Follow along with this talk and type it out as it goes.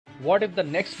What if the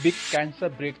next big cancer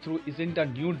breakthrough isn't a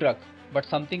new drug, but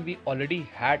something we already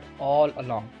had all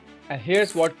along? And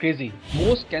here's what's crazy.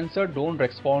 Most cancer don't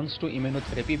respond to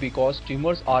immunotherapy because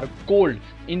tumors are cold,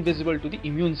 invisible to the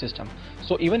immune system.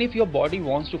 So even if your body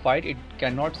wants to fight, it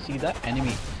cannot see the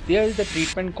enemy. There is a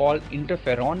treatment called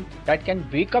interferon that can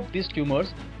wake up these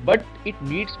tumors, but it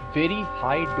needs very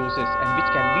high doses and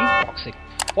which can be toxic.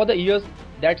 For the years,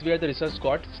 that's where the research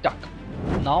got stuck.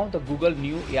 Now the Google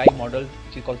new AI model,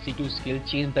 which is called C2 skill,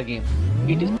 changed the game.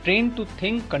 It is trained to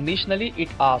think conditionally. It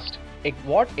asked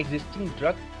what existing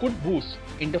drug could boost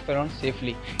interferon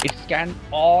safely. It scanned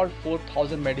all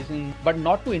 4,000 medicines, but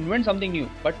not to invent something new,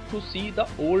 but to see the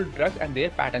old drugs and their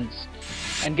patterns.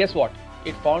 And guess what?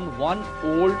 It found one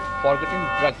old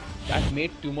forgotten drug that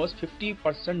made tumors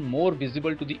 50% more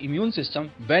visible to the immune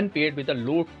system when paired with a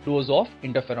low dose of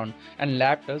interferon, and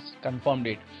lab tests confirmed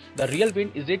it. The real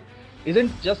win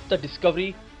isn't just the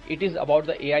discovery, it is about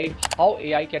the AI, how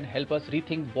AI can help us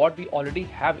rethink what we already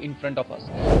have in front of us.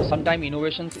 Sometimes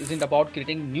innovations isn't about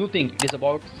creating new thing, it is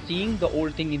about seeing the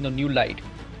old thing in the new light.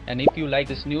 And if you like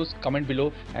this news, comment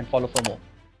below and follow for more.